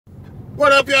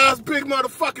What up, y'all? It's Big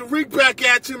Motherfucking Reek back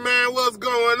at you, man. What's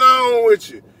going on with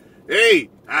you? Hey,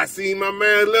 I seen my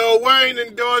man Lil Wayne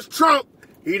endorse Trump.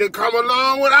 He done come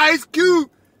along with Ice Cube.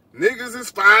 Niggas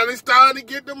is finally starting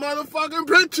to get the motherfucking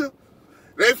picture.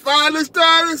 They finally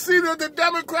starting to see that the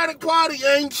Democratic Party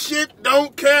ain't shit,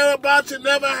 don't care about you,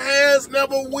 never has,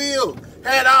 never will.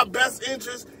 Had our best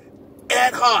interests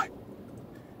at heart.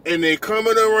 And they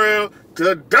coming around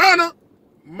to Donald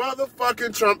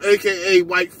motherfucking Trump, a.k.a.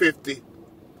 White 50.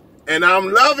 And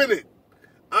I'm loving it.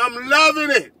 I'm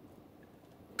loving it.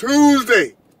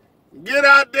 Tuesday, get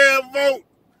out there and vote.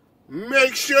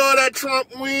 Make sure that Trump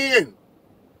win.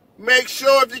 Make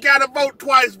sure if you got to vote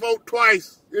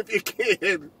twice if you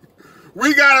can.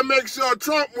 We got to make sure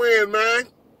Trump win, man.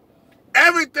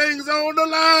 Everything's on the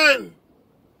line.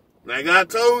 Like I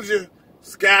told you,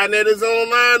 Skynet is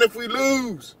online if we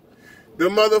lose. The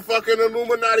motherfucking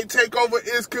Illuminati takeover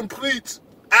is complete.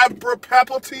 Emperor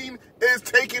Palpatine is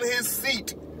taking his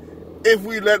seat if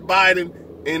we let Biden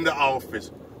into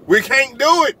office. We can't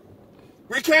do it.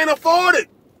 We can't afford it.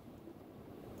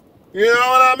 You know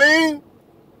what I mean?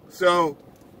 So,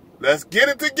 let's get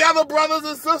it together, brothers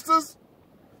and sisters,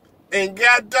 and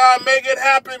goddamn make it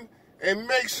happen and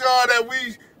make sure that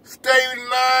we stay in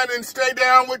line and stay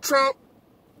down with Trump.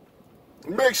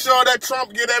 Make sure that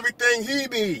Trump get everything he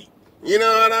needs. You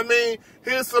know what I mean?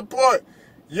 His support,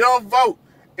 your vote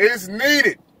is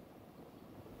needed.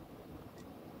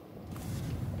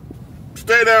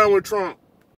 Stay down with Trump.